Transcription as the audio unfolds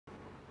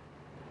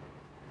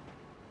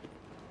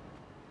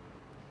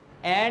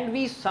and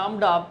we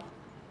summed up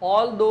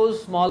all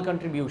those small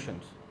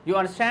contributions. You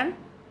understand?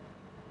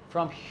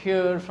 From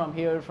here, from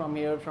here, from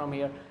here, from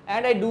here,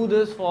 and I do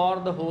this for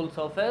the whole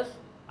surface.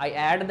 I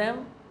add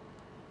them.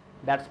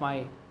 That's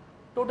my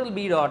total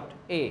B dot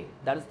A.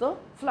 That is the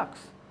flux.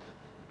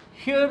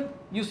 Here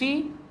you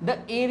see the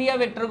area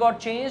vector got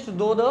changed,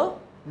 though the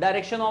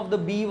direction of the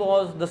B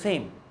was the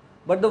same.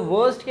 But the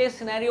worst case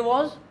scenario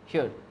was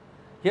here.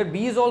 Here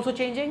B is also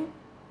changing,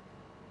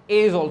 A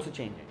is also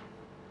changing.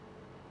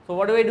 So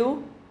what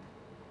do?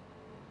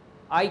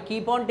 I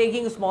keep on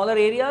taking smaller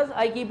areas,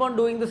 I keep on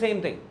doing the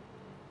same thing.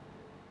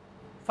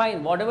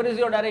 Fine, whatever is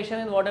your direction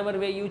in whatever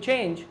way you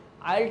change,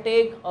 I'll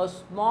take a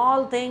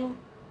small thing,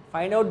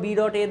 find out B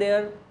dot A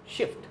there,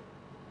 shift.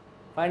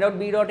 Find out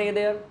B dot A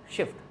there,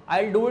 shift.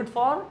 I'll do it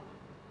for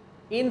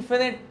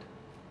infinite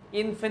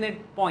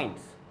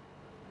points.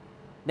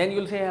 Then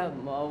you'll say,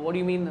 what do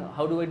you mean,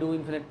 how do I do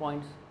infinite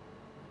points?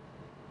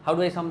 How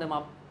do I sum them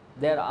up?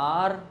 There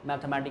are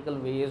mathematical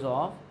ways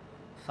of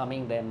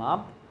summing them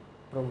up,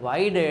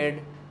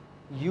 provided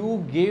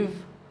you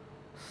give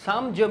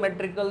some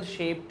geometrical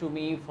shape to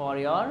me for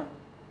your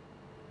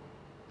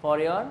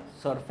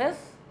surface,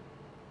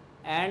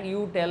 and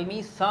you tell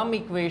me some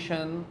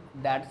equation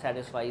that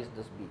satisfies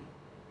this B.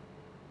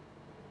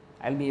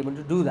 I'll be able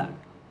to do that.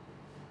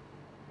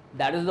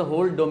 That is the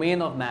whole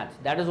domain of maths.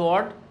 That is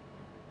what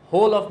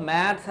whole of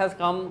maths has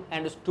come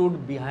and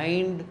stood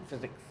behind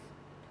physics.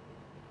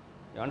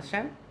 You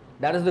understand?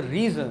 That is the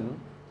reason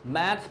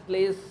maths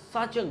plays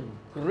such a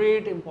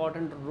great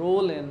important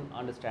role in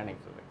understanding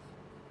physics.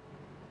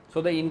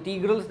 So the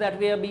integrals that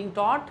we are being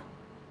taught,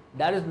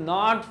 that is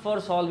not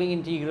for solving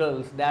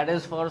integrals, that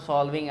is for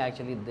solving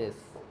actually this.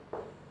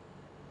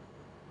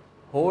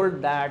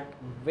 Hold that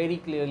very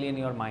clearly in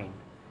your mind.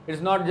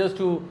 It's not just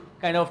to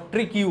kind of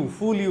trick you,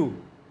 fool you.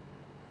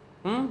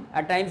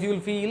 At times you will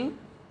feel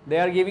they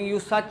are giving you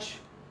such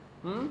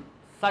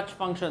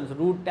functions,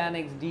 root tan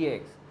x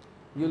dx.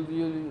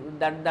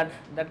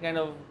 That kind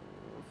of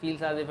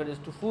feels as if it is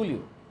to fool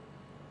you.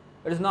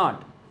 It is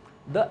not.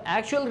 The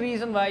actual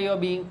reason why you are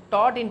being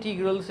taught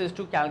integrals is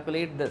to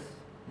calculate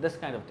this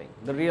kind of thing,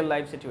 the real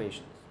life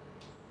situations.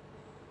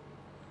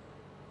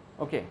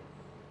 Okay.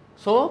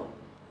 So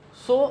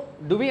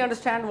do we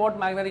understand what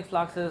magnetic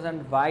flux is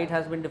and why it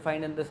has been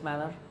defined in this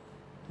manner?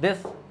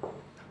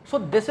 So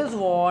this is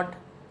what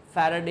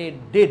Faraday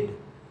did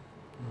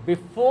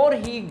before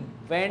he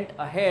went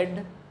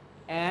ahead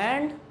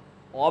and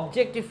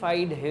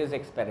objectified his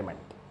experiment.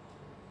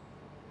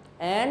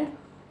 And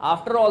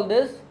after all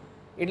this,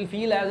 it will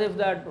feel as if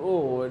that,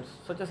 oh, it's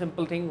such a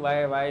simple thing,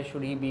 why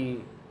should he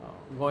be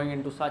going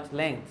into such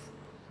lengths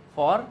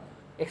for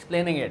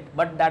explaining it?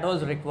 But that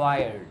was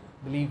required,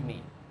 believe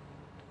me.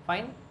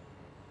 Fine?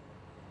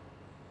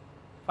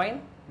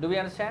 Fine? Do we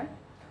understand?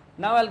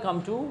 Now I'll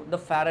come to the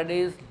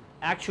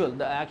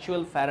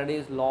actual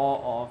Faraday's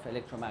law of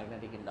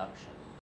electromagnetic induction.